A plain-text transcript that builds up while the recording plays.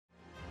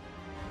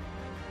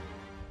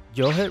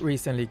Jawhead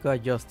recently got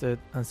adjusted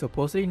and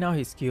supposedly now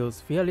his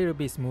skills feel a little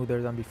bit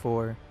smoother than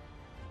before.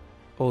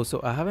 Also,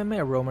 I haven't made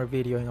a roamer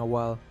video in a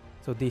while,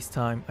 so this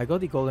time I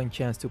got the golden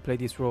chance to play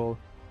this role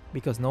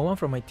because no one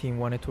from my team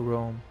wanted to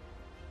roam.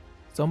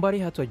 Somebody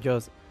had to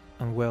adjust,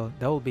 and well,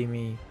 that would be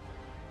me.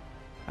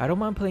 I don't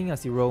mind playing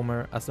as the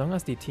roamer as long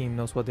as the team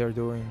knows what they're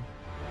doing.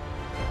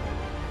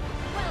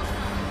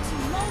 Welcome to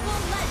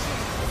Mobile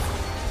Legends!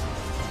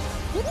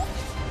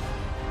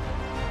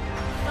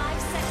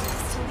 5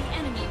 seconds till the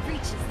enemy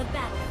reaches the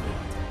battlefield.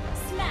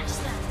 Smash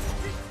them!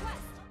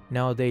 Request...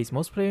 Nowadays,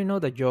 most players know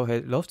that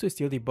Jawhead loves to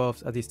steal the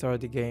buffs at the start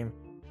of the game,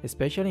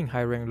 especially in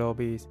high rank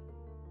lobbies.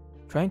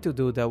 Trying to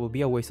do that would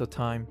be a waste of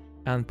time,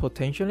 and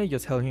potentially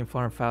just help him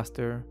farm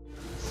faster.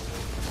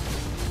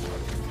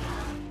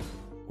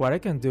 What I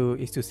can do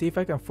is to see if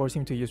I can force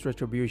him to use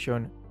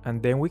Retribution,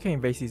 and then we can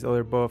invade his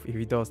other buff if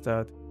he does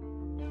that.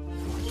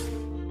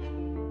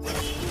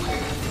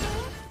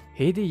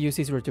 He did use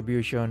his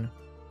Retribution,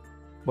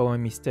 but my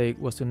mistake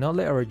was to not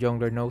let our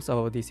jungler know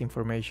about this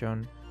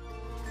information.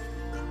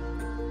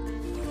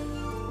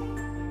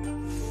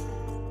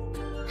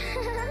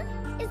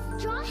 Is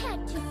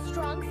Jawhead too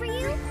strong for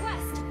you?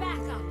 Request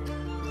backup!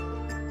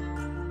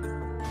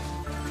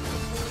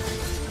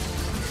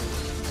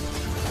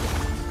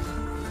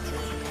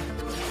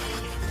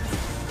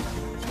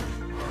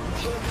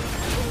 Can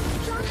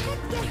Jawhead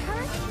get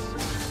hurt?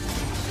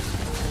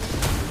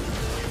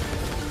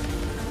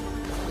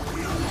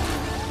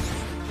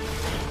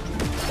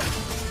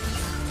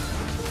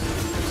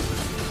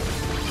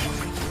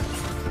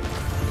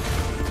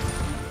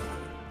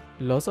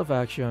 Lots of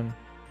action,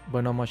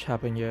 but not much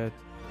happened yet.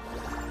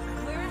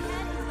 We're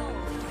ahead in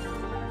gold.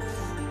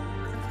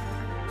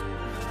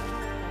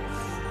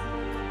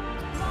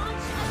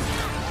 Launch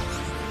attack!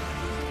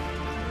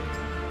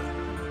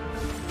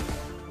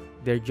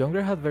 Their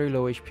jungler had very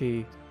low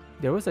HP.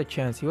 There was a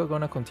chance he was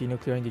gonna continue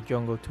clearing the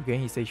jungle to gain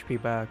his HP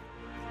back.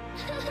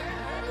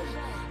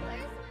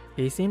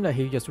 It seemed like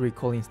he just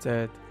recalled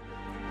instead.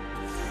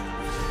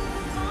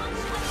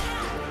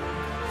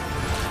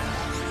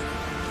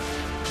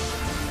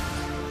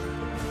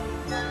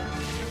 Launch attack!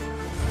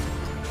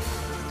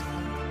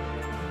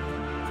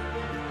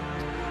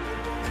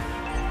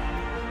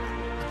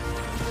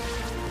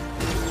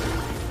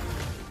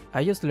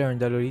 I just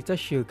learned that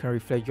Lolita's shield can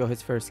reflect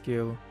Jawhead's first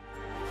skill.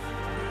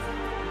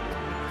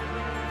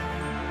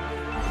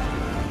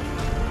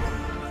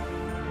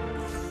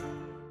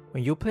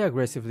 When you play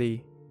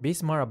aggressively, be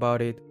smart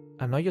about it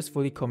and not just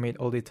fully commit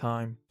all the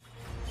time.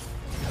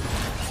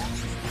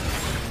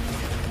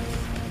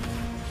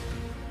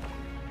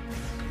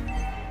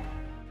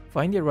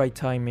 Find the right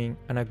timing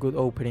and a good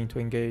opening to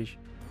engage.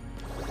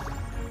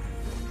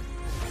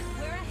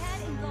 We're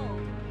ahead in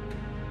gold.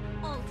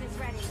 Ult is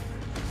ready.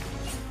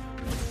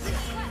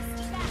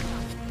 Request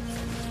backup!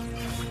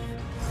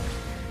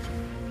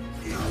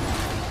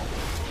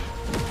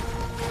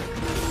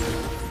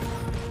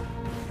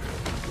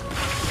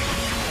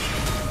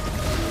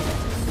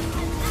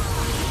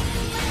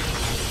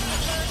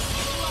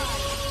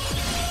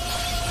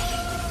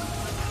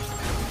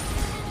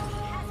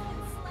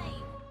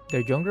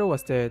 Their jungler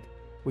was dead.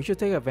 We should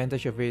take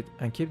advantage of it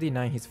and keep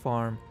denying his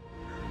farm.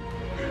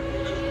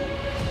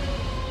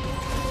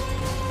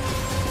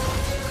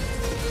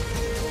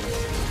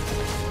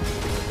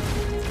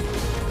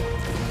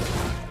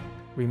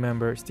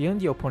 Remember, stealing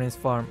the opponent's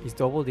farm is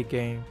double the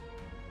game.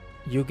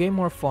 You gain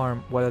more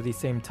farm while at the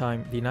same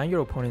time deny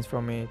your opponents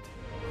from it.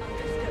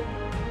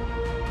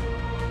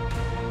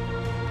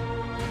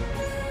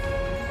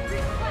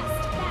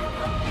 Request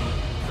backup!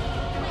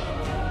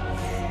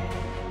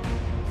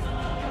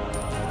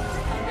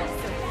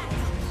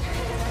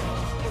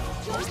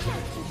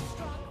 Jawhead too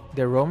strong?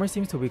 The roamer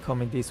seems to be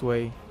coming this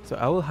way, so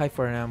I will hide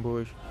for an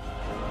ambush.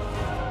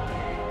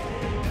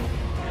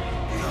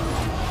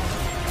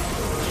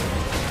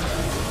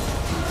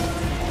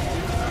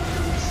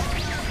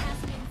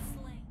 Has been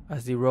slain.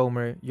 As the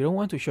roamer, you don't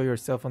want to show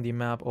yourself on the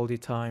map all the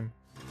time.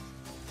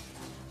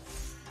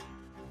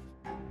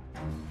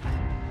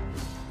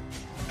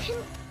 Can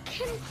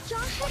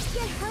Jawhead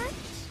get hurt?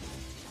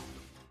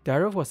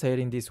 Darov was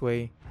heading this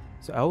way,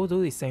 so I will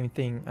do the same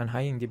thing and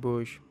hide in the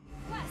bush.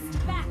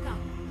 Request backup!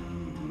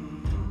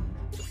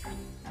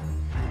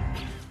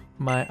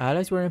 My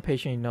allies weren't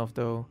patient enough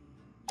though,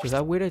 so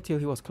I waited till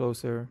he was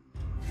closer.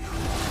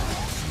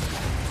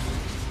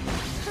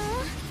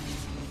 Huh?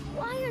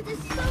 Why are there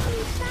so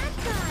many bad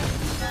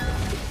guys?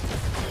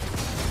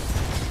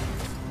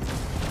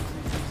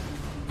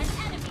 An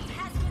enemy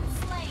has been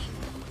slain.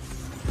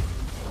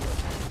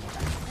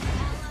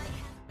 An ally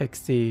has...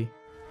 XT.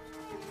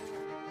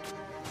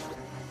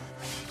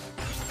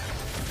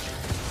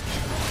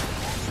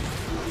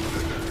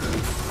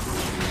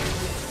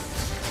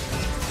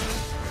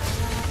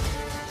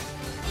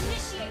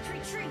 Initiate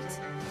retreat.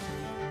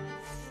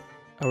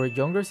 Our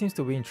jungler seems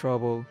to be in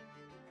trouble.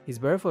 It's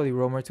better for the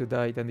roamer to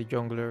die than the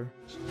jungler.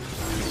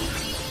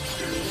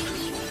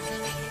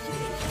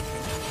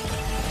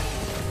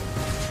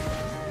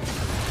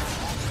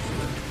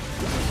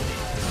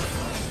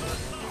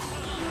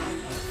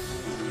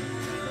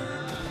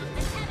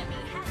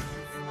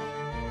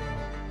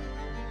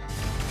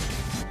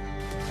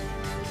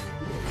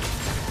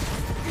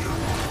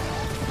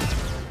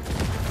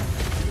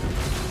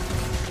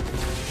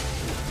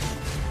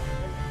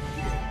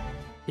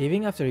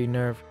 Even after the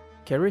nerf,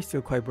 Kerry is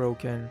still quite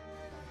broken.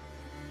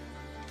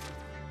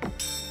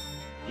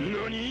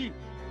 NANI?!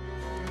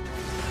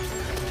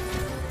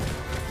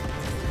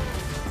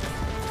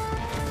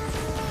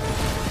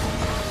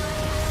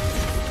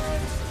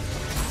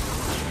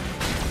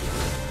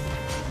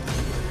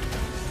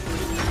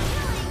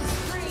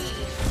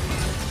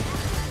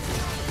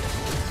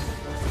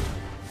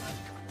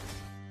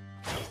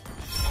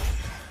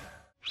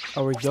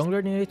 Our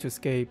jungler needed to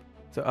escape,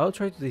 so I'll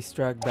try to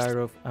distract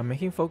Dyrov and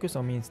make him focus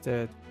on me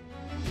instead.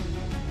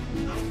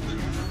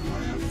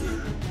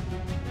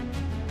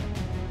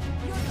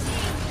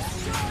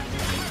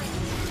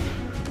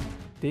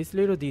 These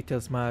little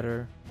details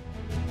matter.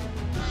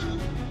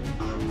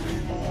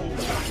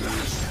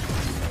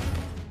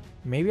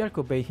 Maybe I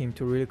could bait him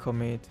to really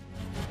commit.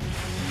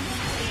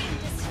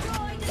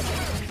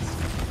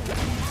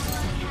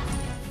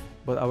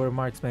 But our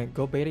marksman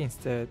got baited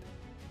instead.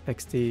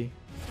 XD.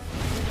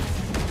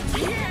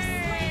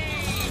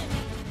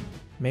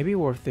 Maybe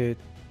worth it,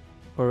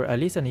 or at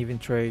least an even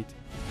trade.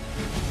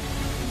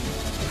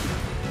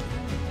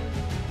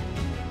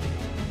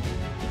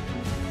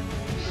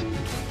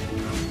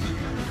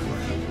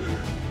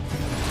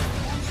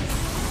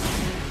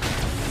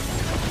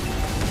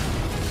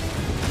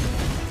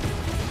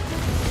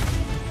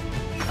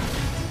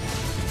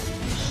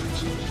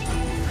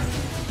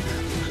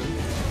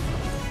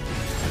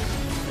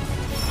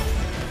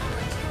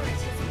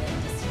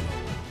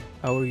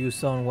 Our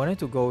Yuuzhan wanted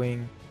to go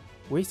in.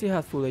 We still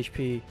had full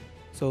HP,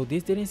 so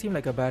this didn't seem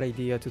like a bad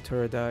idea to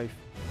turret dive.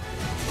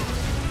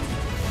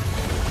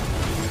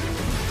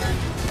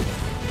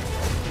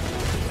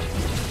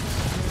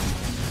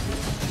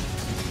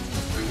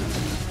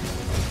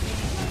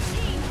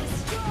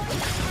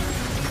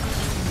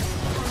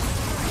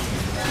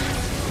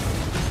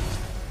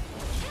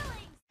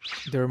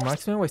 Their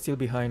marksman was still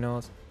behind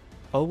us.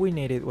 All we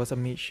needed was a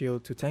mid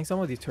shield to tank some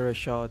of the turret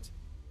shots.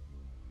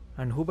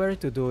 And who better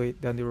to do it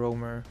than the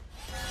roamer?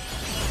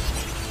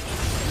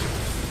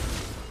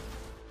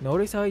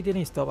 Notice how I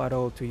didn't stop at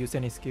all to use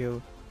any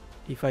skill.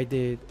 If I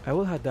did, I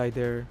would have died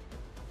there.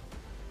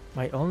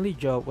 My only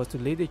job was to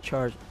lead the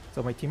charge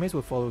so my teammates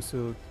would follow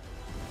suit.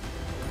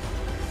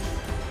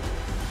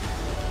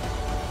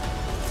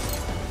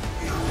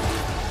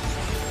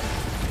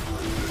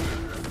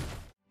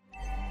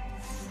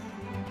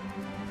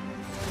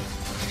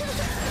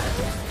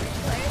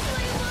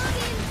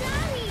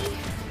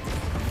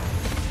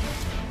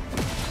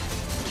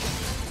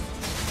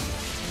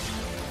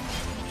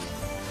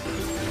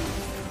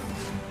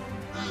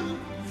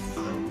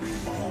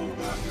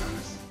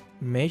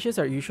 Mages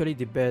are usually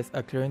the best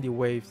at clearing the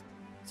waves,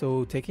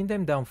 so taking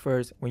them down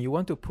first when you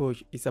want to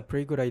push is a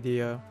pretty good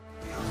idea.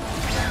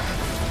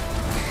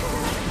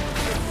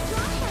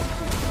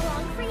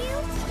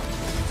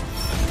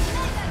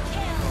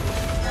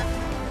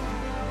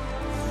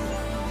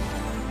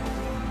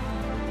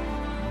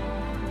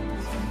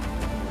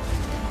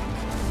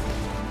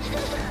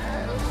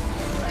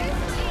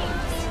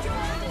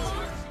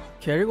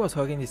 Kerry was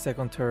hugging the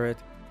second turret.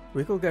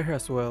 We could get her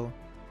as well.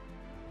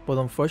 But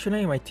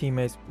unfortunately my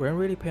teammates weren't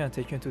really paying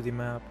attention to the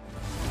map.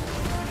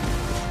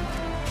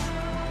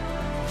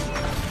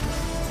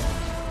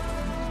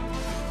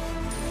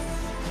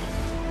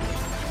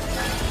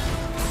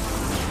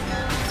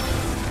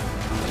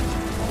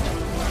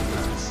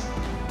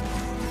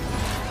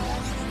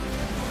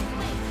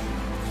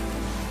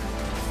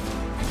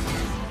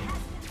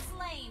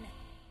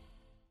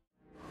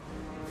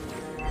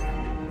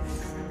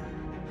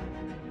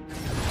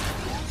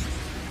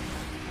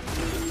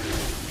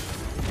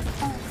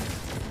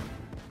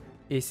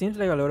 It seems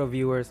like a lot of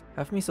viewers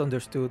have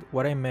misunderstood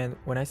what I meant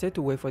when I said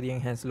to wait for the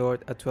Enhanced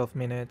Lord at 12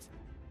 minutes.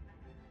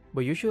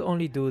 But you should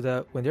only do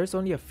that when there's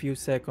only a few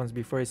seconds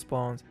before it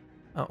spawns,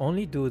 and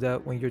only do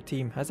that when your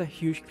team has a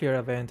huge clear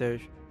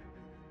advantage.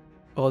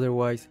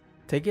 Otherwise,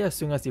 take it as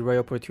soon as the right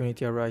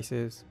opportunity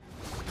arises.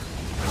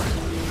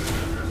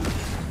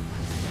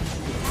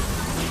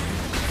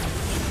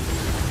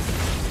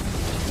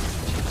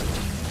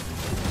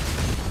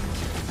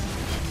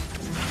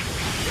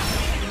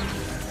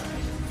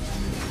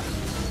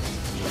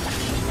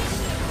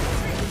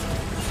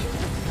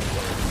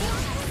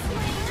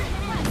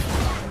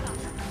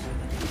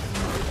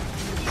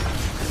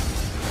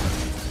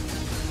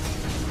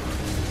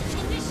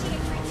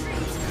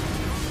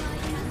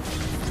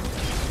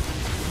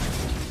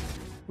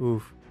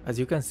 Oof, as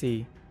you can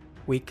see,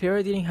 we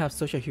clearly didn't have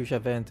such a huge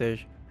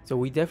advantage, so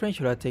we definitely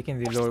should have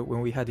taken the Lord when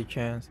we had the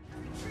chance.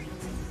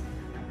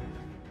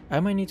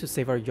 I might need to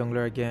save our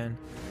jungler again.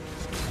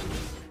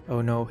 Oh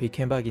no, he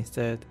came back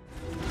instead.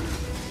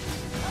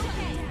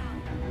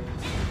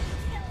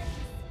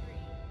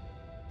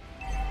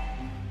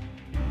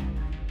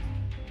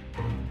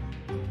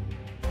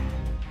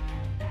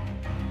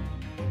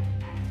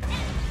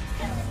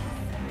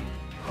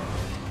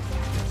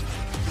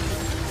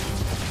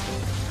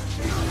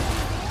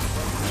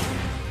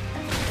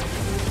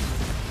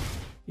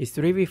 It's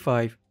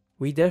 3v5,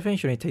 we definitely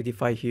shouldn't take the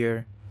fight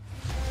here.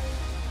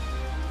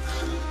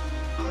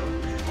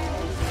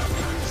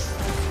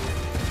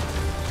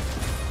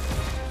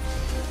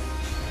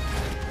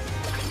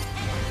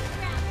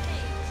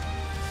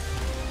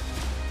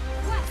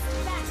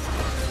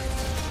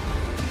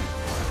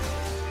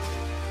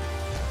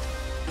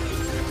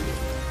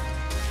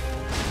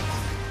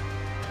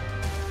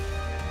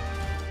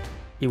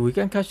 If we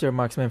can catch their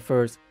marksman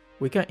first,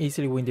 we can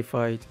easily win the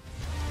fight.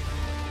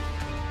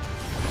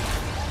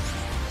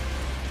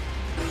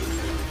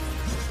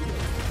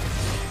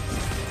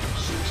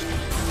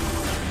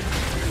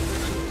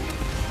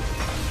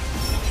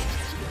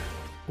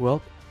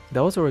 Well,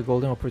 that was our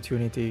golden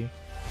opportunity.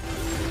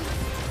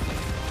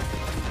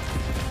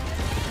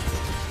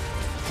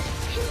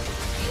 Can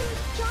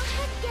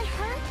Jawhead get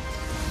hurt?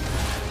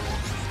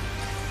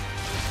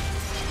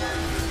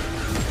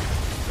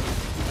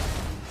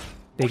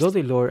 They got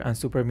the lore and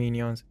super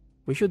minions.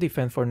 We should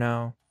defend for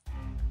now.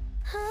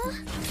 Huh?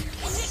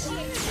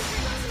 Initiate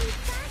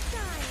Fat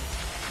guy.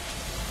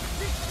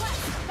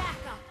 request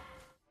backup.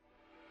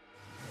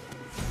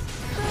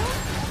 Huh?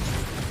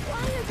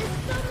 Why are there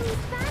so many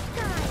fat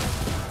guys?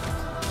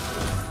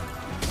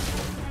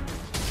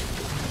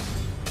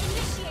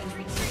 Initiate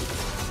retreat.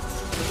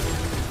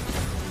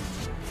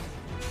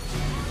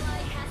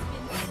 Ally has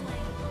been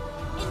slain.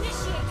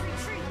 Initiate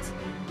retreat.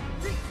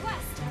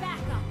 Request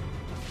backup.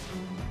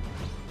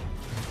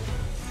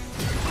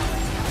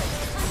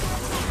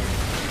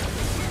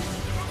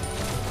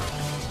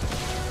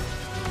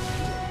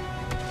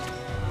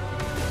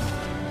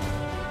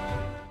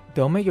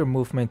 Don't make your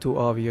movement too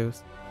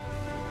obvious.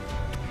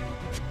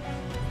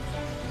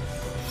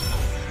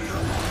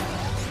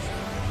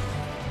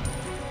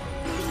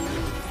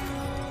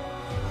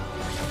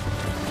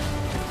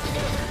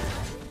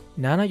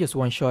 Nana just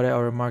one-shotted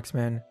our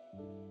marksman.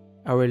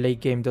 Our late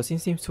game doesn't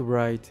seem too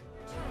bright.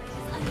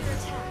 Under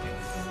attack.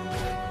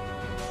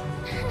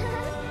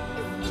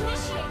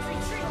 Initiate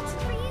retreat.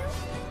 For you?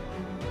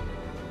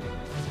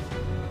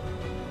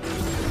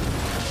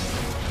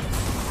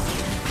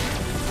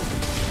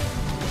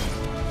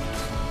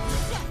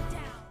 Shut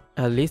down.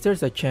 At least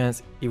there's a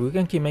chance if we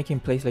can keep making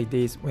plays like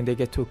this when they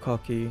get too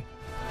cocky.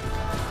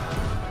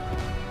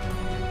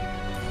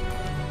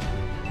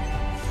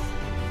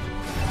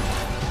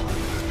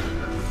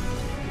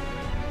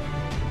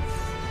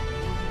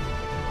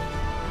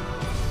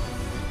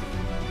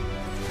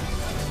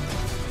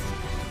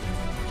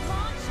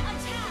 Launch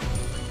attack.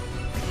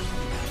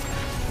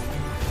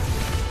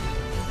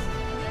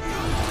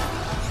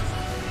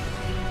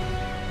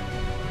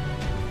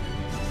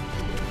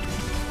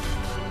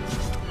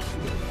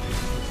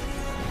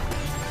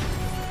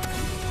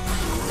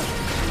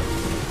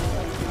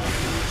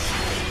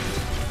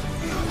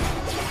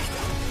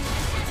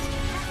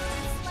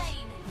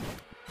 Slain.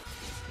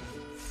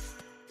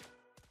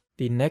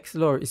 The next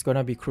lore is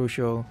gonna be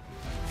crucial.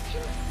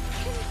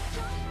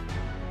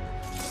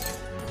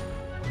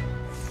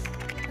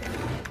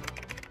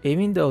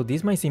 Even though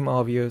this might seem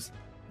obvious,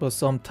 but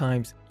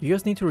sometimes you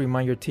just need to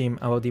remind your team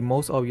about the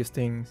most obvious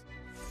things.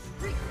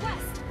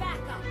 Request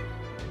backup.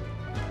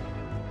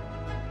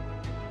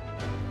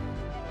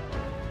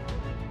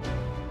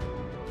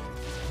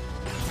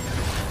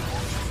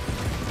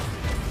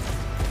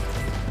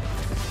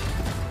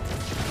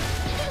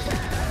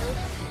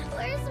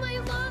 Where's my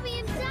mommy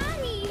and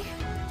daddy?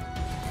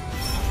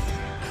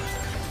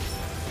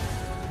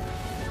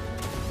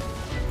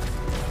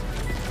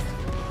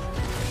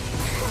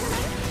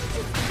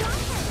 Is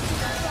Jawhead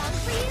too strong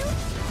for you?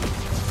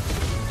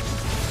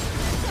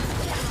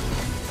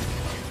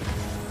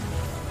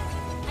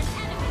 An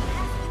enemy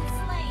has been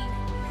slain.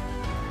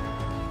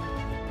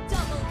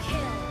 Double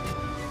kill.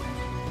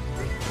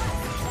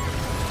 Request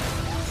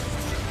backup.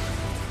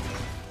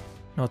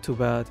 Not too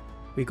bad.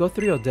 We got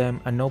 3 of them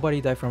and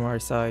nobody died from our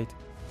side.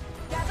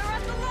 Gather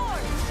at the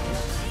Lord.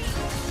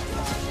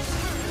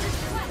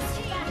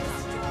 Request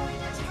backup.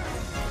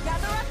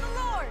 Gather at the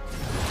Lord.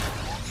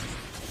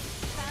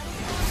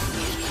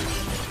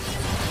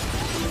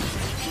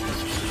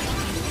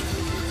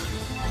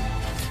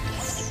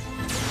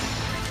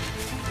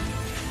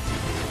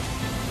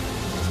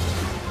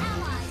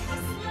 Ally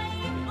has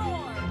slain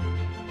Orb.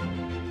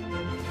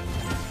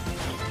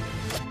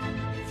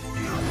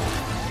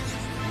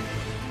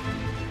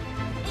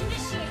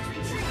 Initiate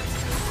retreat.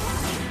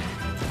 Why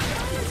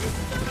are there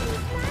so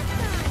many fat guys?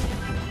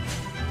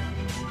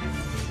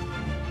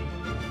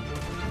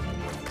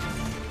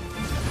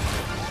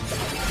 Mega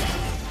kill.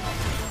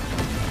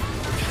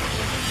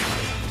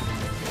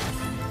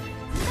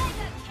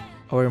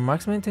 Our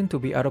marksmen tend to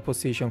be out of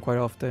position quite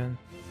often.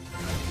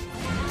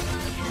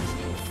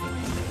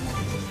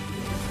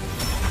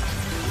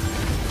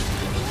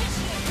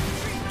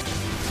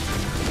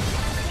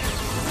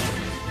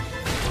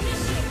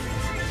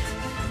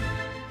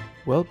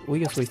 Well, we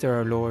just wasted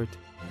our lord.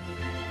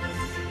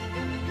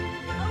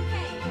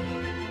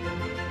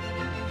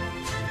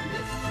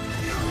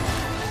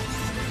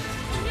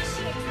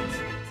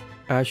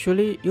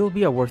 Actually, it'll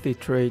be a worthy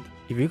trade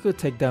if you could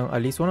take down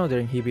at least one of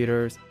their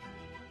inhibitors.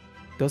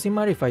 Doesn't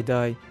matter if I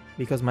die,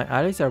 because my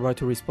allies are about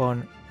to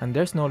respawn and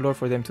there's no lord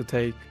for them to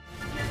take.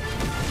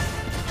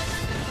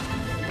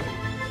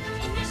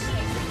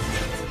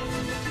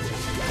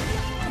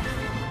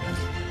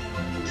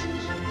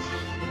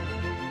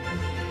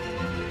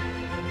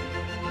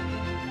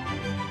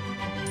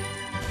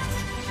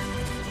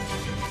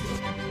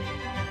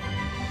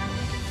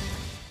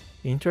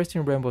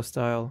 Interesting rainbow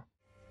style.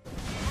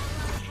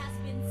 Has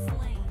been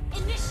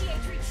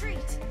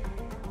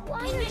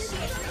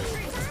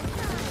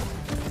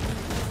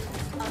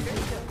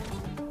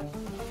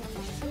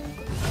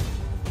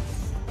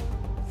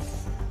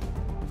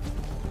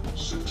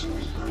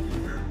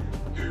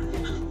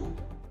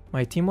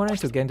My team wanted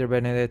to get their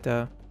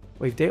Benedetta,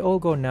 but if they all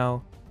go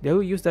now, they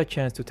will use that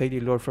chance to take the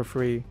Lord for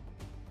free.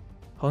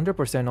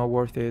 100% not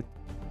worth it.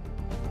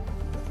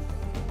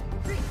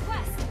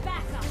 Request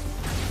backup.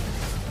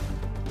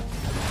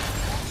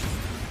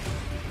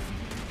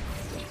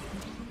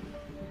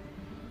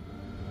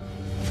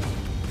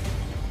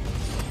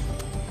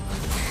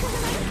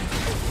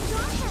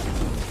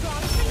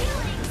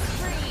 Healing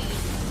spree.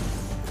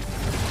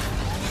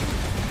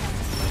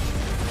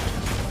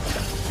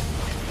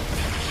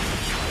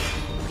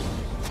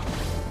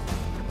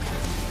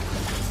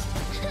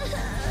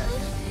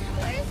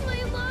 Where's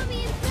my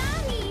mommy and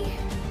daddy?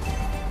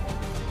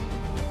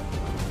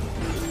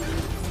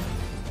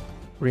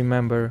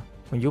 Remember,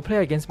 when you play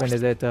against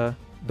Benedetta,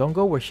 don't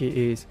go where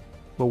she is,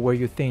 but where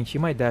you think she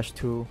might dash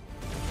to.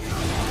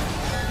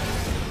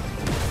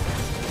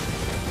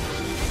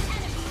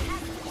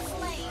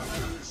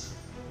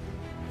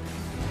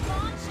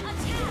 Launch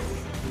attack.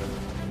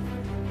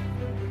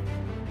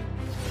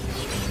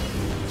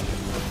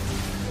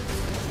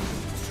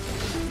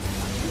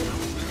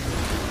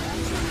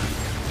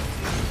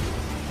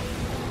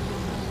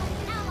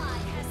 Ally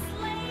has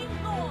slain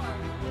Lord.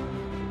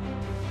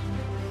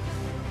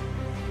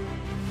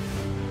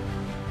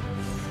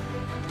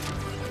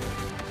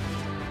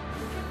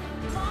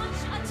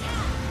 Launch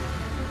attack.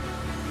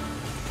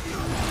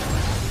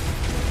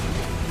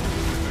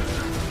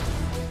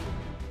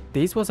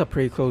 This was a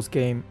pretty close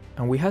game,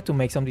 and we had to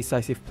make some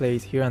decisive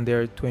plays here and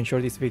there to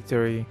ensure this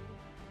victory.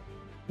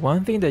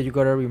 One thing that you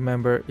gotta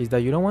remember is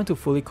that you don't want to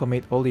fully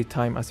commit all the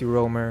time as a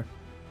roamer.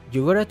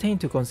 You gotta take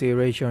into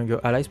consideration your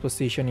allies'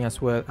 positioning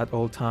as well at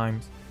all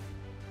times.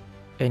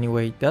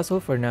 Anyway, that's all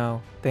for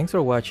now. Thanks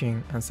for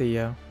watching and see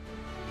ya.